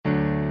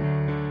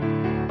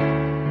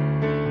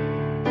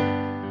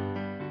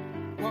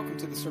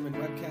to the sermon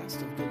webcast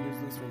of Good News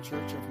Lutheran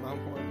Church of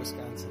Mount Horeb,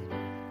 Wisconsin.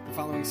 The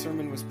following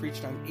sermon was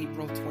preached on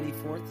April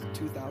 24th,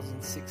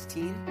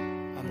 2016,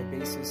 on the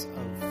basis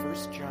of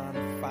 1 John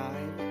 5,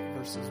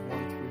 verses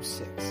 1 through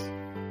 6.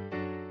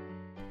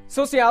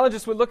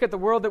 Sociologists would look at the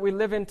world that we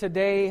live in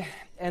today,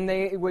 and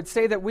they would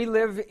say that we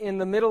live in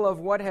the middle of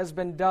what has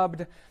been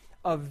dubbed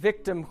a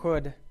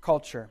victimhood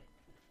culture.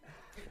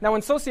 Now,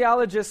 when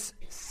sociologists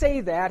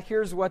say that,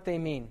 here's what they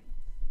mean.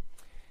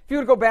 If you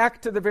would go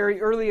back to the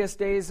very earliest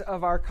days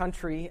of our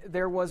country,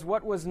 there was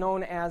what was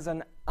known as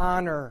an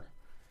honor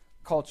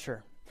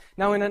culture.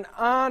 Now, in an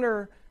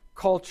honor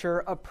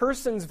culture, a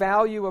person's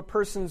value, a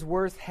person's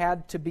worth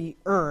had to be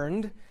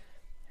earned,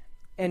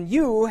 and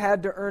you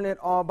had to earn it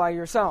all by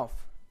yourself.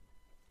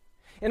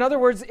 In other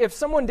words, if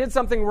someone did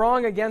something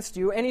wrong against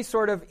you, any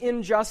sort of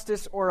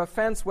injustice or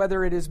offense,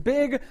 whether it is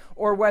big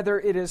or whether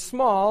it is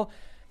small,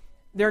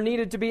 there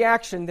needed to be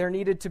action, there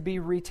needed to be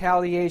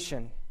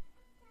retaliation.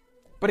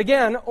 But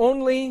again,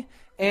 only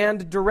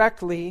and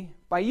directly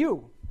by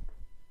you.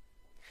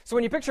 So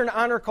when you picture an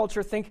honor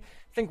culture, think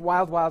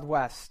Wild Wild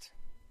West.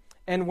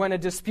 And when a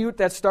dispute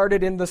that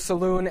started in the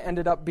saloon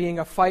ended up being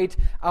a fight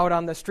out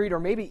on the street, or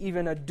maybe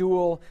even a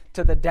duel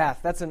to the death.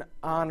 That's an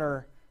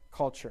honor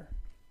culture.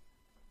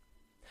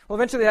 Well,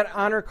 eventually that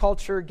honor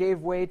culture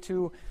gave way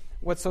to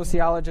what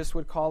sociologists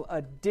would call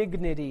a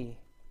dignity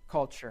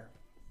culture.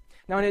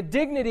 Now, in a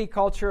dignity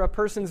culture, a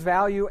person's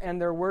value and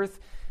their worth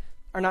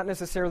are not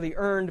necessarily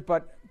earned,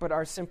 but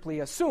are simply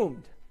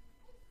assumed.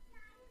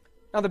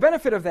 Now, the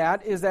benefit of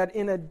that is that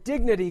in a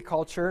dignity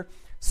culture,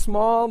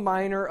 small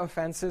minor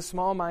offenses,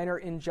 small minor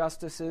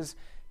injustices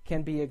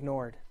can be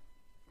ignored.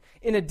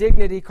 In a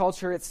dignity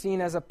culture, it's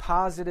seen as a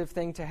positive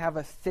thing to have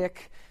a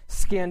thick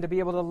skin, to be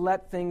able to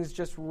let things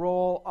just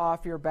roll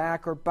off your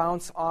back or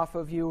bounce off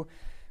of you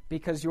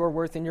because your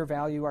worth and your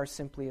value are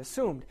simply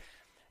assumed.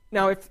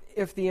 Now,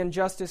 if the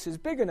injustice is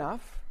big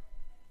enough,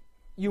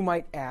 you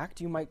might act,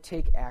 you might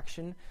take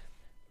action,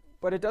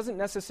 but it doesn't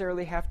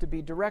necessarily have to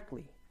be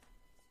directly.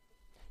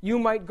 You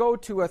might go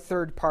to a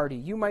third party,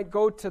 you might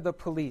go to the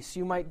police,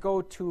 you might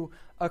go to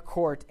a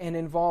court and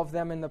involve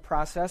them in the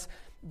process,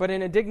 but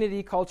in a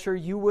dignity culture,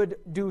 you would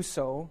do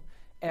so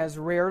as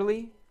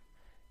rarely,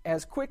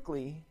 as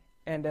quickly,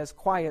 and as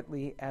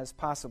quietly as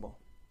possible.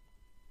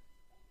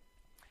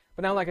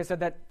 But now, like I said,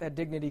 that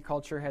dignity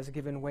culture has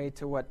given way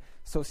to what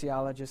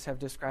sociologists have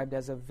described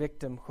as a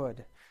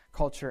victimhood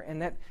culture.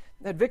 And that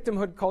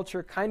victimhood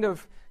culture kind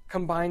of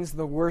combines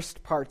the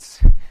worst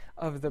parts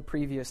of the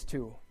previous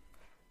two.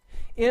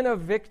 In a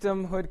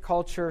victimhood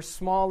culture,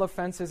 small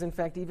offenses, in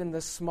fact, even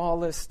the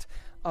smallest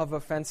of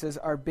offenses,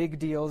 are big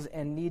deals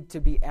and need to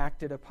be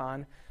acted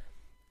upon,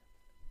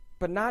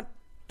 but not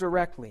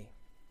directly.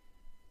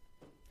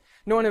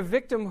 No, in a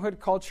victimhood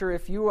culture,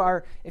 if you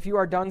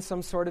are done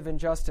some sort of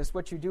injustice,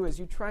 what you do is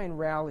you try and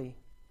rally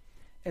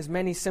as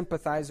many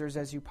sympathizers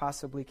as you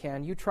possibly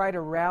can. You try to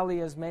rally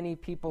as many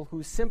people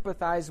who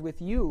sympathize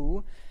with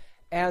you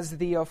as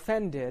the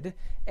offended,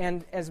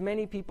 and as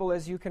many people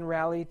as you can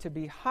rally to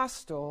be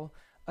hostile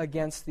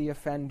against the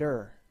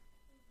offender.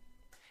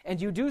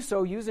 And you do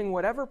so using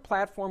whatever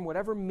platform,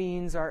 whatever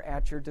means are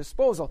at your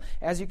disposal.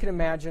 As you can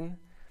imagine,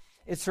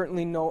 it's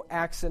certainly no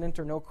accident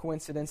or no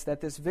coincidence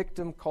that this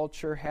victimhood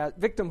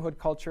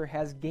culture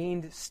has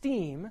gained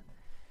steam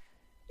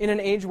in an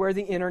age where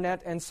the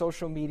internet and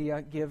social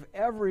media give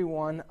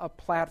everyone a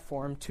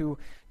platform to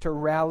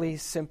rally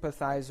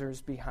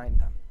sympathizers behind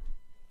them.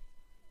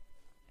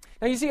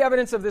 Now, you see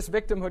evidence of this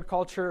victimhood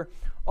culture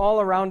all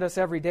around us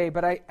every day,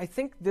 but I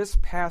think this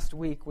past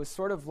week was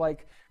sort of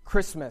like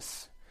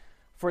Christmas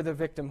for the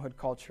victimhood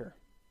culture.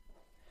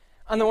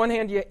 On the one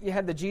hand, you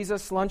had the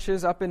Jesus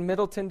lunches up in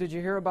Middleton. Did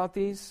you hear about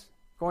these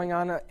going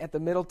on at the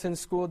Middleton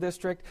School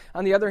District?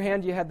 On the other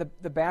hand, you had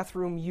the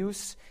bathroom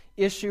use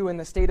issue in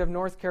the state of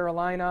North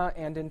Carolina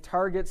and in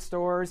Target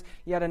stores.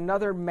 You had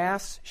another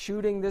mass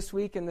shooting this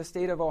week in the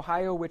state of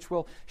Ohio, which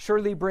will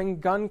surely bring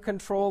gun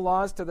control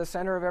laws to the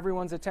center of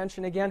everyone's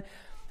attention again.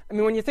 I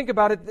mean, when you think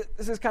about it,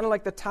 this is kind of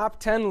like the top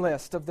 10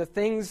 list of the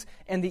things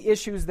and the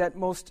issues that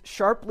most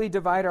sharply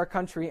divide our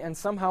country, and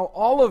somehow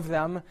all of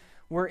them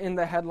were in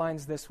the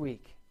headlines this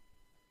week.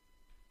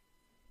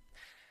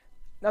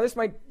 Now, this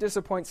might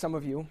disappoint some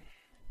of you,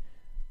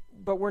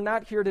 but we're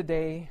not here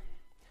today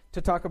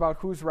to talk about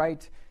who's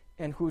right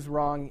and who's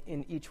wrong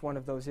in each one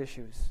of those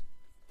issues.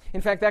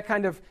 In fact, that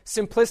kind of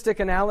simplistic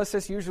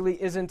analysis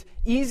usually isn't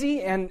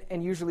easy and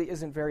usually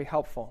isn't very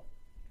helpful.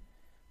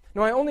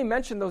 Now, I only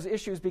mention those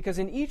issues because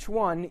in each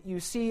one you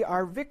see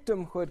our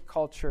victimhood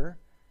culture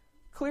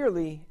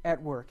clearly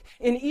at work.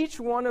 In each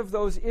one of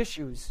those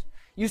issues,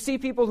 you see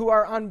people who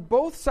are on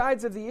both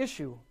sides of the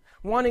issue,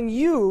 wanting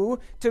you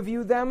to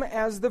view them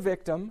as the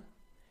victim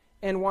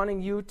and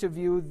wanting you to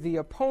view the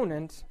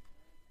opponent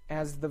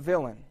as the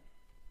villain.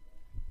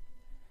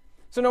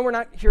 So no, we're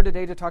not here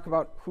today to talk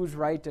about who's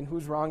right and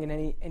who's wrong in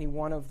any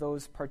one of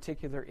those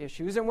particular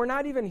issues. And we're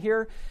not even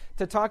here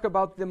to talk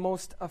about the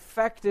most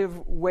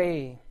effective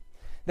way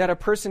that a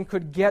person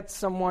could get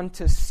someone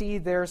to see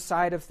their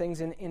side of things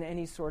in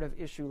any sort of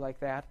issue like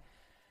that.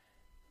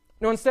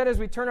 No, instead, as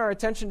we turn our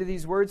attention to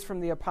these words from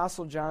the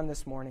Apostle John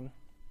this morning,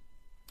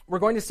 we're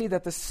going to see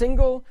that the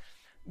single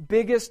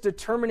biggest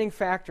determining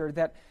factor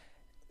that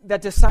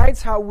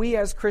decides how we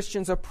as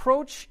Christians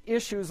approach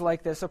issues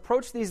like this,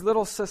 approach these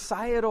little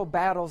societal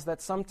battles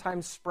that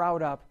sometimes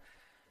sprout up,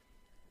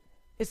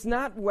 it's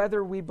not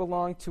whether we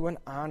belong to an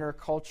honor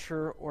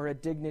culture or a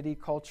dignity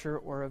culture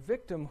or a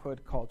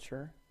victimhood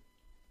culture.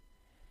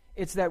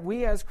 It's that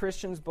we as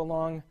Christians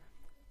belong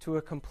to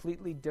a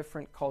completely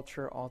different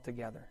culture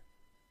altogether.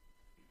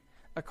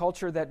 A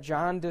culture that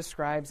John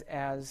describes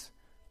as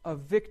a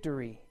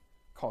victory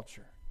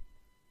culture.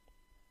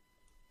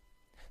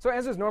 So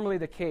as is normally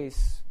the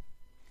case,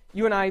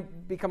 you and I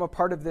become a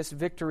part of this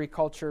victory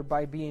culture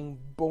by being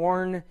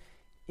born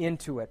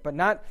into it, but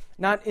not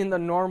in the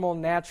normal,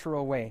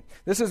 natural way.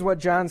 This is what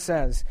John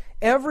says.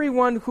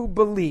 Everyone who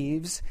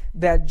believes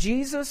that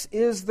Jesus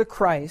is the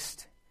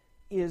Christ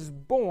is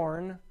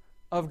born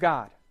of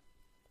God.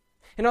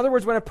 In other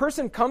words, when a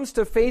person comes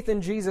to faith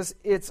in Jesus,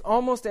 it's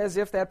almost as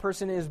if that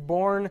person is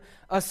born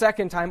a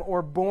second time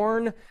or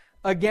born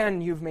again,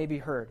 you've maybe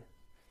heard.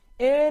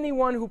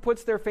 Anyone who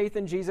puts their faith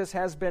in Jesus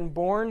has been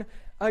born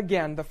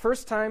again. The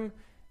first time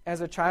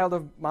as a child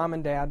of mom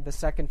and dad, the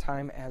second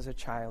time as a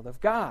child of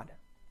God.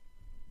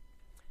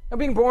 Now,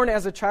 being born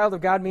as a child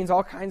of God means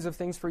all kinds of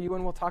things for you,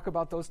 and we'll talk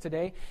about those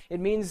today. It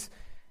means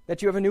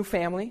that you have a new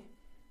family.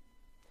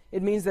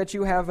 It means that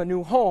you have a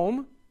new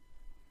home.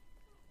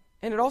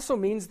 And it also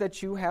means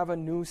that you have a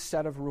new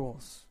set of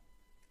rules.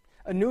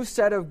 A new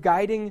set of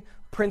guiding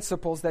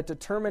principles that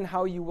determine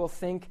how you will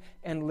think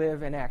and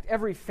live and act.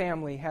 Every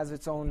family has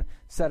its own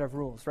set of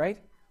rules, right?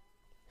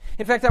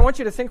 In fact, I want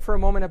you to think for a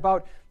moment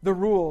about the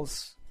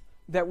rules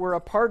that were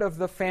a part of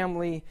the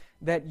family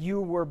that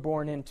you were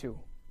born into.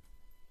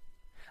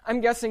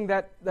 I'm guessing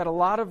that a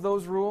lot of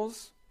those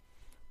rules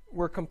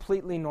were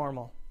completely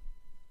normal.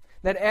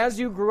 That as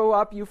you grew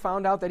up, you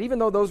found out that even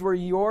though those were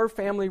your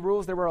family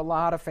rules, there were a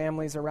lot of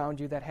families around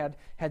you that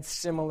had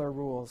similar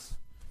rules.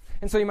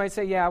 And so you might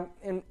say, yeah,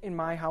 in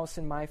my house,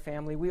 in my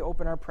family, we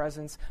open our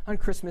presents on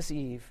Christmas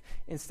Eve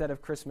instead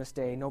of Christmas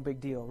Day. No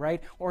big deal,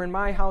 right? Or in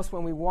my house,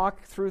 when we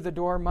walk through the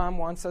door, Mom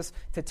wants us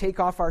to take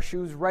off our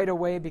shoes right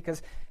away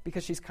because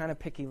she's kind of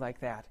picky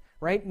like that,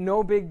 right?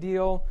 No big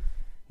deal,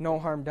 no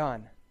harm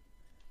done.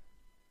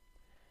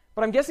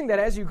 But I'm guessing that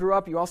as you grew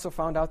up, you also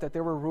found out that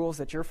there were rules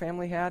that your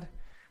family had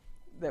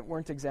that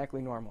weren't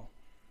exactly normal,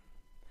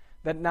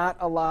 that not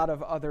a lot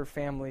of other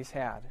families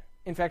had.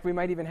 In fact, we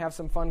might even have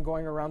some fun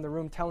going around the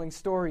room telling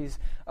stories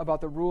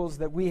about the rules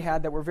that we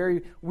had that were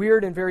very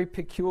weird and very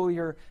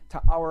peculiar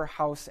to our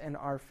house and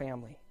our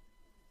family.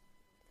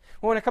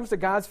 Well, when it comes to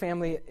God's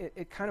family,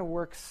 it kind of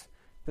works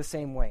the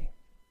same way.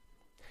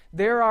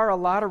 There are a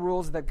lot of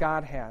rules that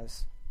God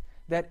has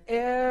that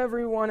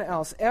everyone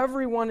else,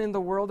 everyone in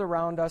the world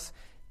around us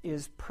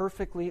is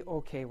perfectly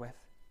okay with.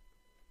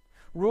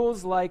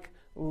 Rules like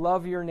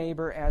love your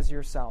neighbor as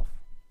yourself.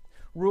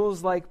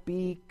 Rules like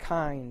be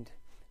kind,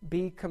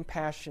 be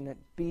compassionate,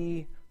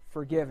 be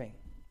forgiving.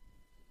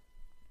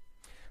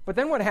 But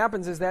then what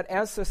happens is that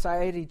as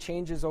society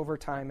changes over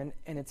time,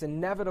 and it's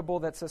inevitable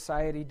that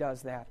society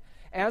does that,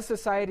 as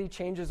society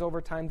changes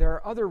over time, there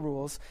are other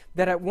rules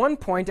that at one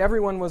point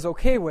everyone was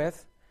okay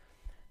with,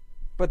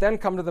 but then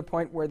come to the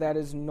point where that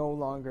is no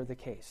longer the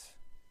case.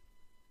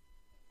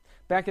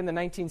 Back in the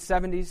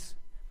 1970s,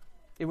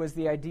 it was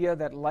the idea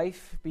that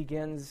life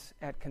begins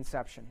at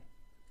conception,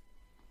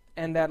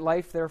 and that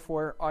life,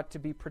 therefore, ought to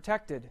be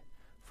protected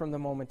from the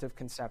moment of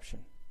conception.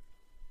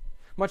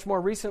 Much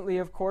more recently,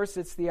 of course,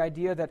 it's the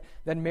idea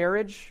that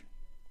marriage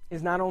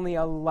is not only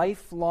a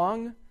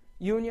lifelong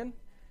union,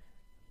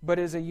 but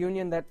is a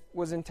union that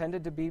was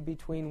intended to be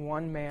between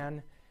one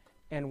man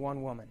and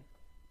one woman.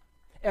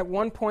 At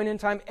one point in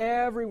time,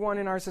 everyone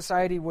in our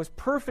society was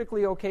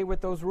perfectly okay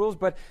with those rules,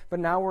 but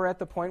now we're at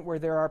the point where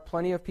there are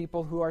plenty of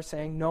people who are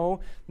saying, no,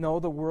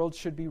 the world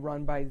should be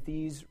run by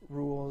these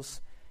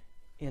rules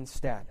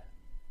instead.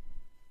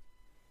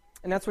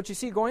 And that's what you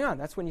see going on.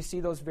 That's when you see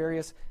those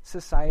various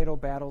societal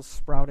battles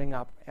sprouting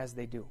up as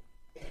they do.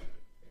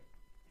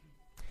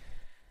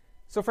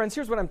 So friends,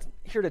 here's what I'm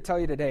here to tell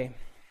you today.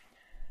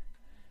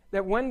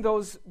 That when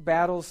those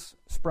battles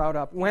sprout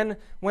up, when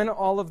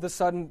all of the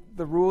sudden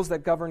the rules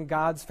that govern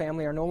God's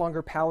family are no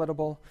longer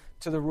palatable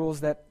to the rules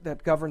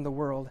that govern the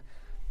world,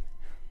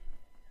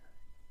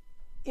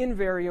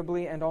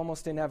 invariably and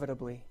almost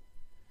inevitably,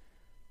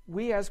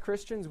 we as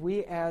Christians,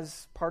 we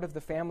as part of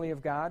the family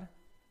of God,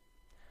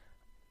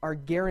 are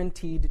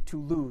guaranteed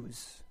to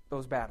lose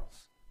those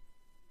battles.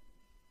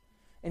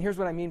 And here's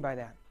what I mean by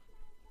that.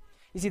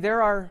 You see,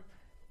 there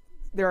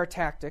are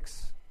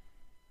tactics,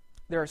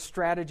 there are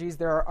strategies,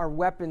 there are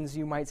weapons,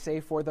 you might say,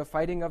 for the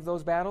fighting of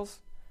those battles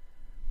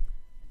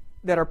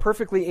that are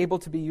perfectly able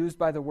to be used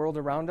by the world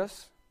around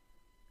us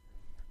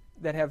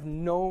that have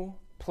no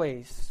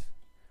place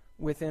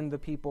within the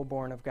people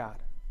born of God.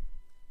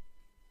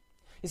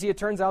 You see, it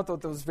turns out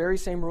that those very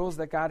same rules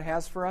that God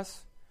has for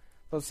us,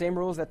 those same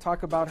rules that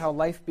talk about how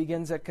life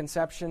begins at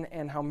conception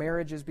and how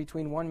marriage is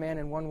between one man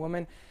and one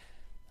woman,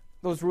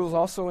 those rules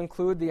also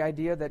include the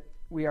idea that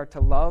we are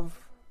to love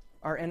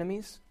our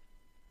enemies,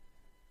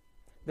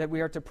 that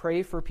we are to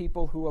pray for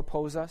people who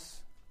oppose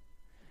us,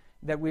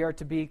 that we are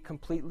to be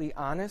completely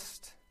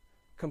honest,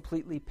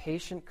 completely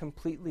patient,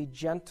 completely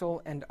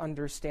gentle and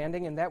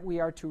understanding, and that we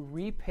are to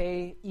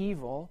repay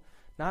evil,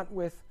 not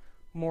with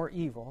more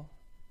evil,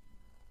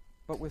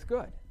 but with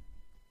good.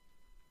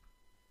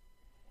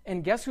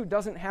 And guess who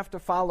doesn't have to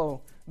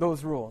follow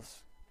those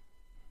rules?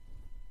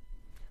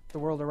 The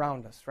world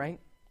around us, right?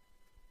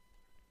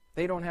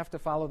 They don't have to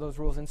follow those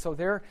rules. And so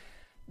there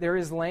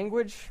is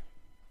language,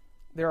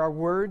 there are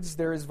words,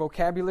 there is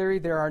vocabulary,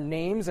 there are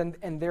names, and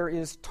there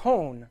is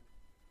tone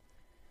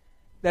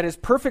that is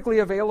perfectly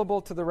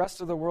available to the rest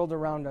of the world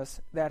around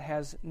us that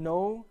has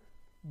no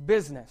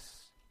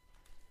business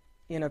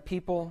in a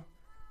people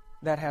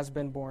that has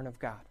been born of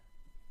God.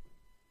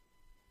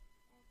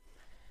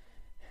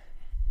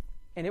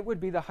 And it would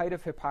be the height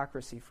of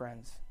hypocrisy,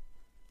 friends,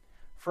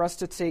 for us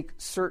to take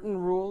certain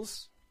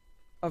rules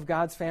of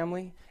God's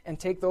family and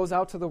take those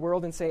out to the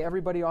world and say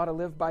everybody ought to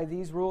live by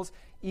these rules,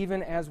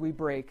 even as we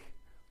break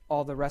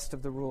all the rest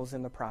of the rules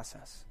in the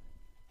process.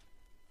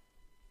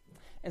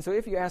 And so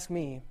if you ask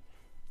me,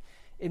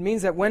 it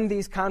means that when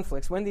these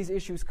conflicts, when these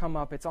issues come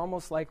up, it's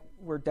almost like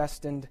we're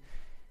destined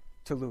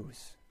to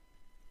lose.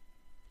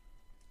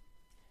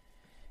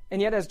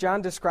 And yet, as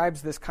John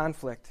describes this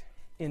conflict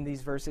in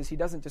these verses, he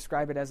doesn't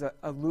describe it as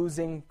a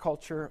losing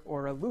culture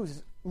or a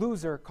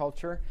loser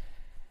culture.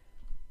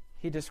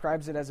 He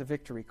describes it as a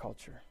victory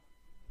culture.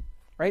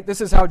 Right?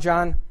 This is how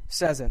John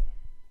says it.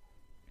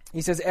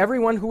 He says,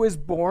 everyone who is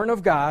born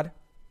of God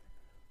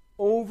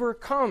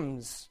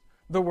overcomes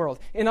the world.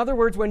 In other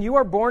words, when you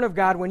are born of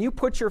God, when you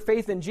put your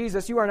faith in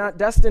Jesus, you are not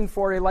destined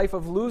for a life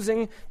of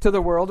losing to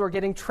the world or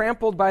getting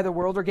trampled by the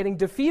world or getting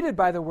defeated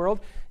by the world.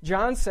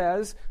 John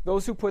says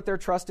those who put their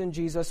trust in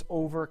Jesus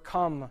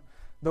overcome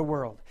the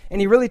world.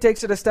 And he really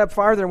takes it a step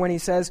farther when he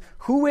says,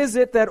 who is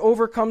it that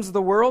overcomes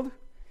the world?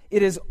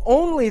 It is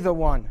only the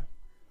one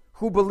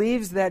who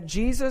believes that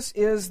Jesus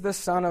is the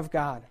Son of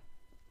God.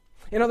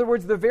 In other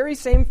words, the very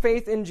same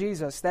faith in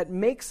Jesus that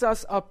makes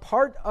us a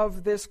part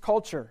of this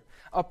culture,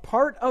 a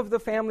part of the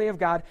family of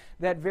God,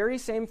 that very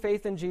same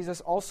faith in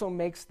Jesus also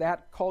makes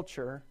that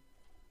culture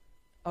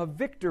a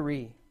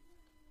victory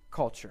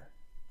culture.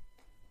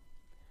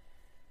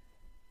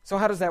 So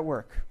how does that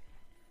work?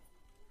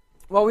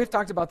 Well, we've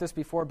talked about this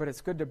before, but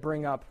it's good to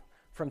bring up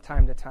from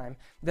time to time,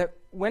 that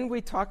when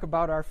we talk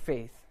about our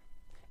faith,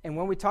 and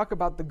when we talk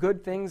about the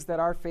good things that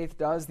our faith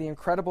does, the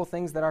incredible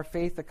things that our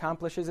faith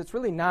accomplishes, it's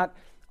really not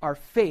our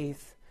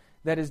faith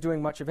that is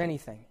doing much of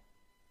anything.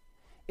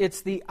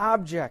 It's the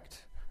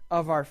object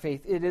of our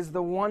faith. It is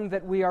the one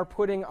that we are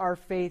putting our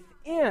faith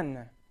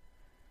in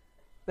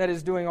that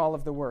is doing all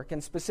of the work.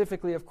 And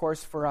specifically, of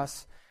course, for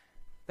us,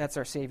 that's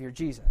our Savior,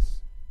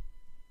 Jesus.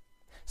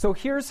 So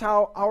here's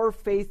how our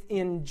faith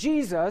in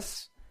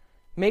Jesus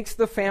makes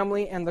the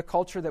family and the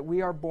culture that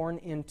we are born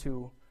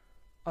into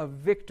a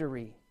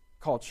victory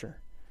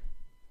culture.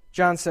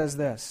 John says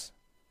this,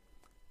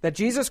 that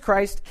Jesus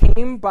Christ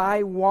came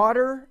by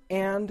water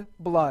and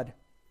blood.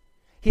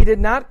 He did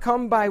not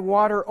come by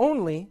water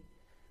only,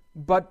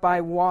 but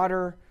by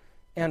water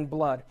and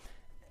blood.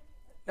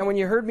 Now, when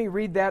you heard me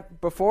read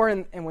that before,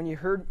 and when you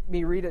heard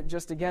me read it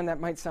just again, that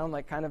might sound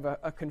like kind of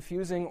a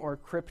confusing or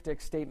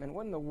cryptic statement.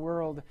 What in the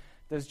world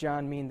does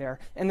John mean there?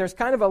 And there's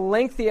kind of a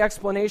lengthy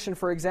explanation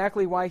for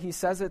exactly why he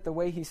says it the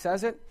way he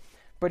says it,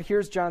 but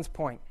here's John's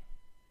point.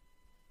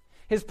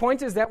 His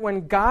point is that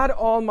when God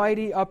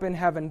Almighty up in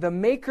heaven, the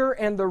maker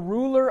and the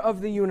ruler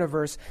of the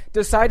universe,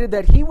 decided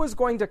that he was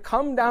going to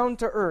come down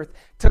to earth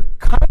to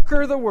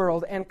conquer the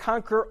world and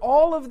conquer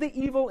all of the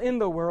evil in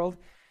the world,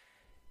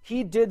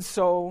 he did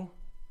so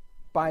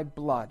by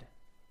blood.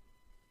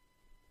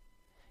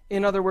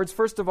 In other words,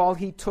 first of all,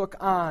 he took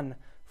on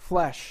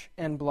flesh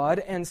and blood,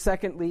 and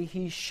secondly,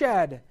 he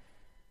shed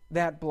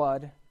that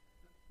blood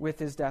with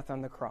his death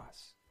on the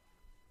cross.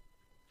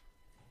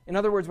 In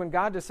other words, when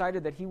God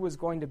decided that he was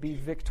going to be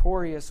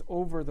victorious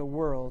over the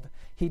world,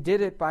 he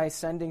did it by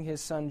sending his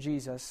son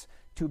Jesus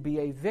to be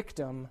a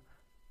victim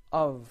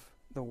of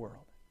the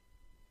world.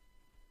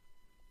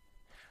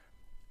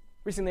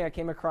 Recently, I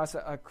came across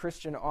a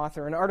Christian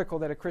author, an article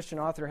that a Christian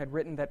author had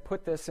written that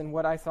put this in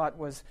what I thought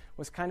was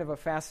kind of a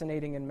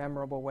fascinating and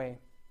memorable way.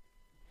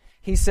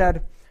 He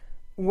said,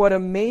 "What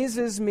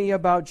amazes me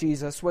about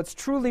Jesus, what's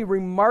truly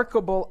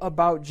remarkable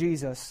about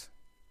Jesus,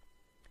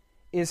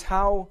 is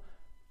how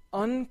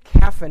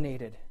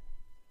uncaffeinated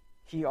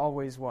he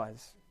always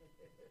was."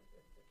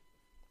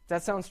 Does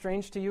that sound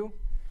strange to you?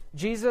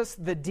 Jesus,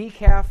 the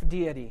decaf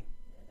deity.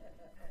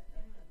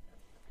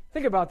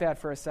 Think about that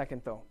for a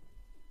second, though.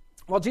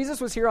 While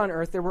Jesus was here on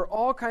earth, there were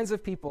all kinds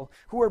of people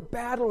who were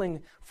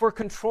battling for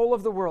control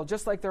of the world,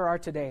 just like there are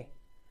today.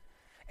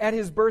 At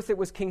his birth, it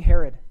was King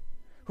Herod,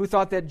 who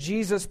thought that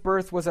Jesus'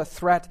 birth was a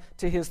threat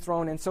to his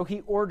throne, and so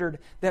he ordered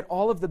that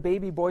all of the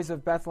baby boys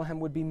of Bethlehem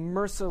would be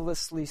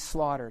mercilessly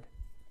slaughtered.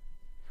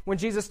 When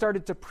Jesus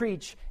started to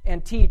preach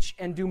and teach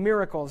and do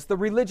miracles, the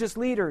religious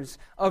leaders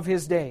of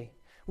his day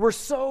were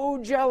so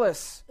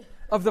jealous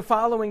of the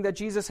following that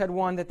Jesus had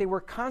won that they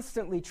were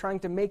constantly trying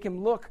to make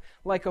him look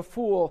like a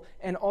fool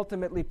and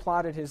ultimately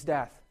plotted his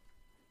death.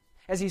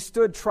 As he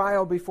stood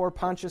trial before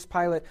Pontius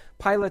Pilate,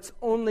 Pilate's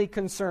only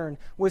concern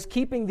was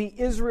keeping the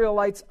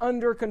Israelites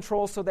under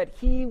control so that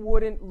he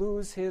wouldn't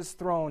lose his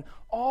throne.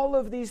 All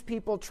of these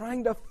people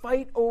trying to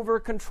fight over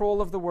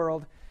control of the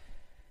world.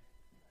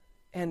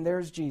 And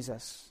there's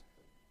Jesus,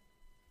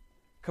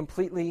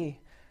 completely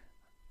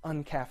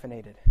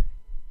uncaffeinated,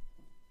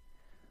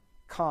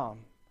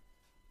 calm,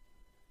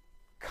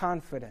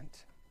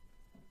 confident,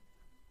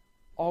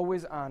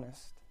 always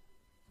honest,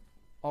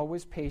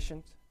 always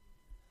patient,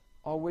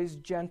 always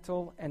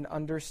gentle and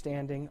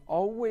understanding,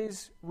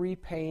 always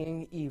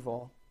repaying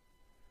evil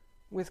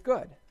with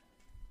good,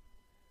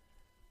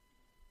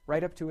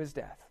 right up to his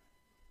death.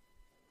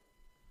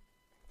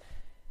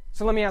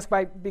 So let me ask,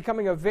 by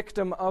becoming a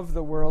victim of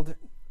the world,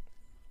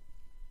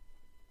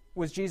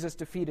 was Jesus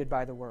defeated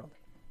by the world?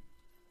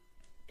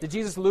 Did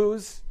Jesus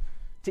lose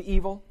to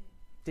evil?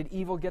 Did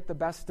evil get the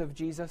best of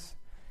Jesus?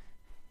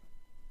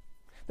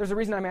 There's a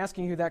reason I'm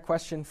asking you that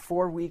question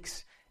 4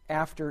 weeks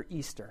after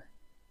Easter.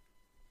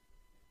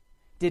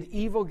 Did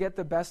evil get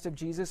the best of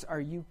Jesus? Are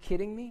you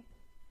kidding me?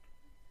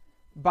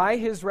 By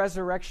his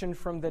resurrection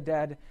from the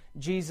dead,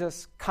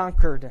 Jesus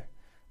conquered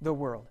the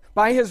world.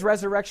 By his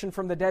resurrection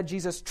from the dead,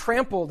 Jesus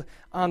trampled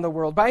on the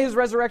world. By his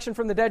resurrection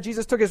from the dead,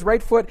 Jesus took his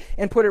right foot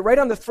and put it right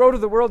on the throat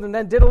of the world and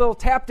then did a little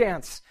tap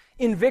dance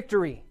in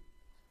victory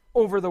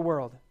over the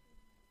world.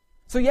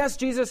 So yes,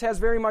 Jesus has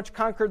very much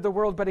conquered the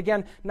world, but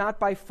again, not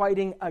by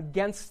fighting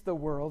against the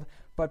world,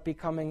 but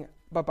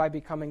by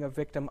becoming a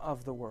victim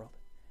of the world.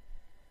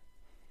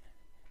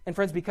 And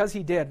friends, because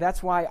he did,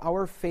 that's why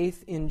our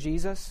faith in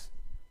Jesus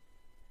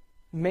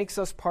makes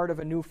us part of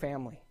a new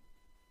family.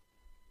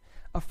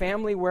 A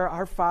family where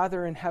our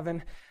Father in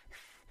heaven,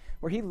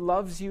 where he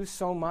loves you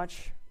so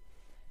much,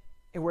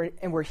 and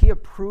where he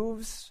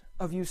approves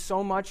of you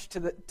so much to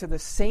the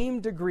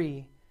same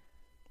degree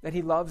that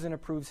he loves and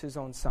approves his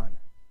own Son.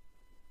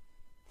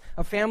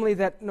 A family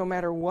that no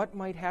matter what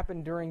might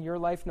happen during your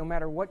life, no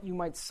matter what you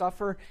might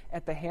suffer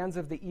at the hands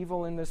of the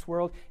evil in this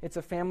world, it's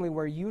a family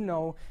where you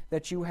know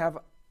that you have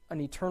an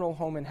eternal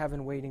home in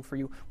heaven waiting for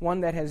you,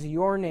 one that has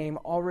your name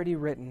already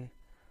written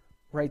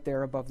right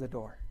there above the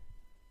door.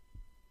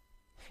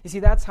 You see,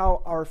 that's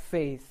how our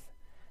faith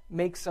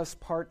makes us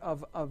part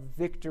of a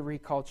victory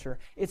culture.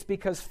 It's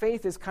because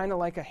faith is kind of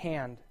like a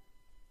hand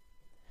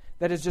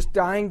that is just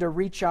dying to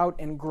reach out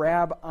and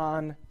grab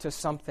on to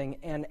something.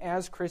 And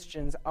as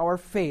Christians, our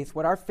faith,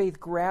 what our faith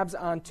grabs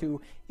onto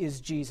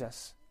is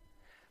Jesus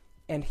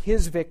and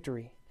his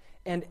victory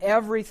and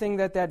everything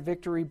that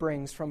victory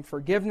brings, from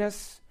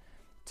forgiveness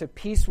to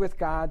peace with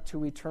God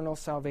to eternal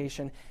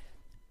salvation.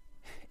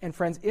 And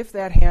friends, if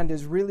that hand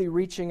is really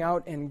reaching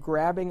out and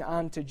grabbing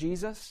onto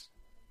Jesus,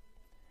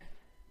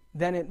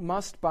 then it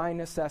must by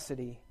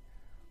necessity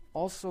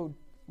also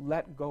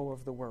let go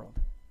of the world.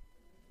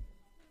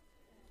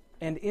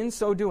 And in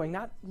so doing,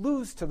 not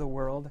lose to the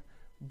world,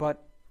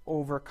 but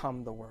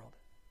overcome the world.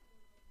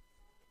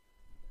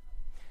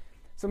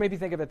 So maybe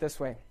think of it this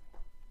way.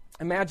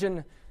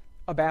 Imagine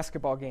a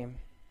basketball game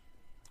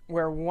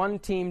where one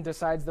team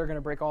decides they're going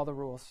to break all the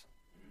rules.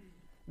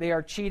 They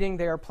are cheating,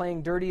 they are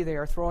playing dirty, they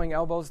are throwing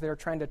elbows, they are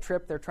trying to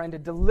trip, they're trying to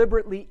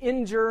deliberately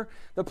injure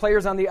the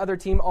players on the other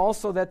team all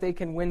so that they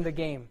can win the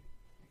game.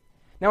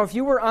 Now, if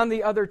you were on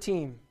the other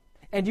team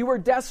and you were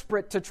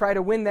desperate to try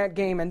to win that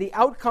game and the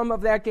outcome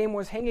of that game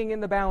was hanging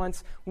in the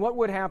balance, what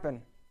would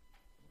happen?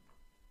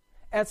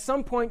 At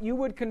some point, you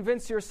would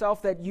convince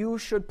yourself that you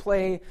should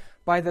play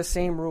by the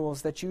same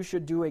rules, that you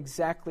should do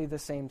exactly the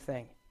same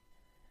thing.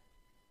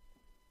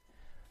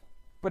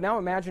 But now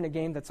imagine a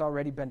game that's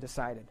already been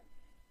decided.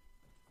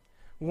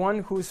 One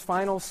whose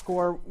final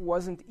score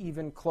wasn't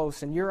even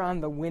close, and you're on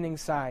the winning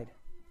side.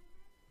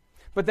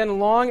 But then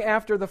long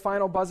after the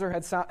final buzzer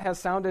has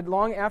sounded,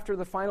 long after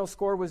the final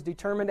score was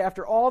determined,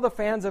 after all the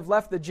fans have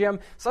left the gym,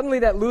 suddenly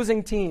that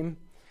losing team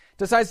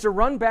decides to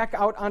run back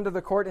out onto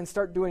the court and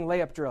start doing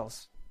layup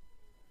drills.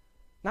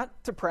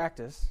 Not to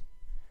practice,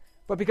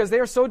 but because they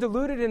are so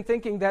deluded in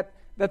thinking that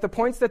the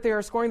points that they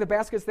are scoring, the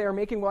baskets they are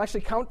making, will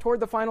actually count toward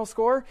the final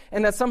score,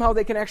 and that somehow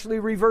they can actually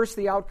reverse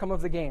the outcome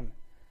of the game.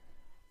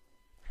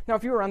 Now,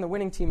 if you were on the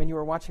winning team and you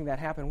were watching that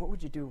happen, what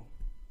would you do?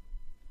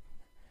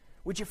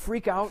 Would you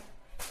freak out?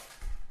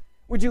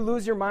 Would you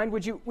lose your mind?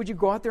 Would you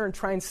go out there and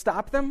try and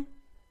stop them?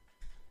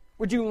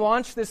 Would you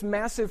launch this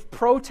massive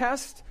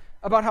protest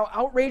about how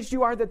outraged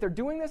you are that they're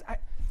doing this? I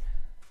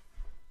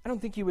don't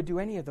think you would do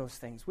any of those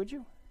things, would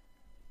you?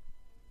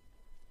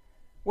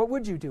 What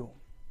would you do?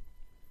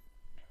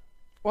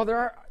 Well,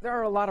 there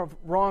are a lot of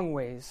wrong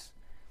ways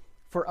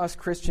for us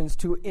Christians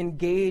to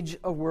engage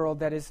a world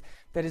that is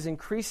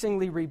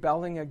increasingly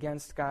rebelling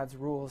against God's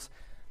rules.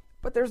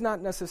 But there's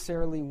not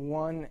necessarily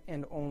one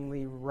and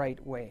only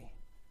right way.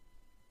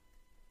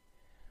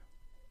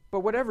 But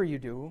whatever you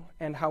do,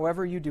 and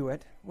however you do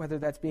it, whether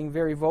that's being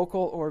very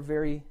vocal or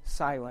very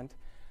silent,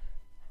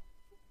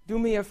 do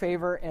me a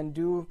favor and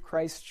do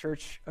Christ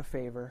Church a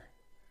favor.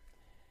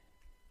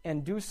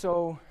 And do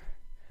so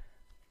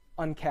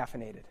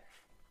uncaffeinated.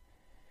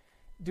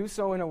 Do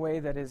so in a way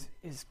that is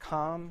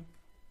calm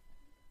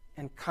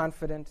and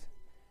confident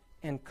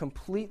and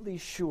completely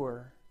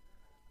sure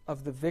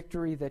of the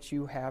victory that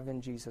you have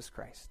in Jesus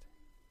Christ.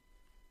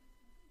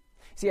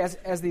 See,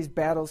 as these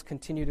battles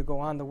continue to go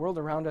on, the world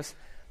around us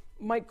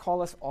might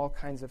call us all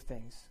kinds of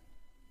things.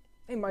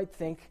 They might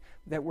think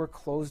that we're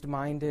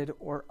closed-minded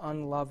or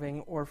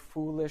unloving or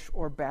foolish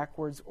or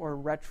backwards or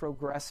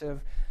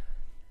retrogressive.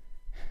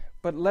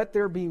 But let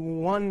there be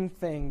one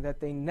thing that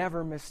they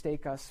never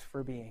mistake us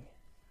for being.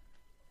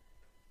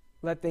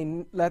 Let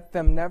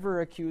them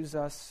never accuse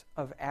us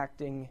of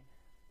acting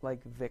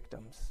like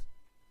victims.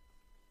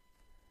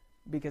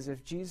 Because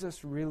if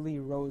Jesus really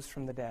rose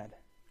from the dead,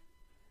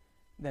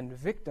 then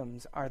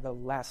victims are the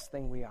last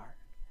thing we are.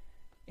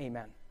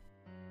 Amen.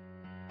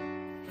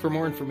 For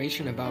more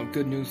information about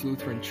Good News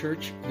Lutheran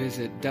Church,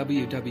 visit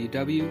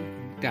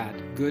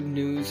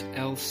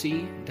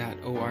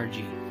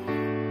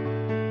www.goodnewslc.org.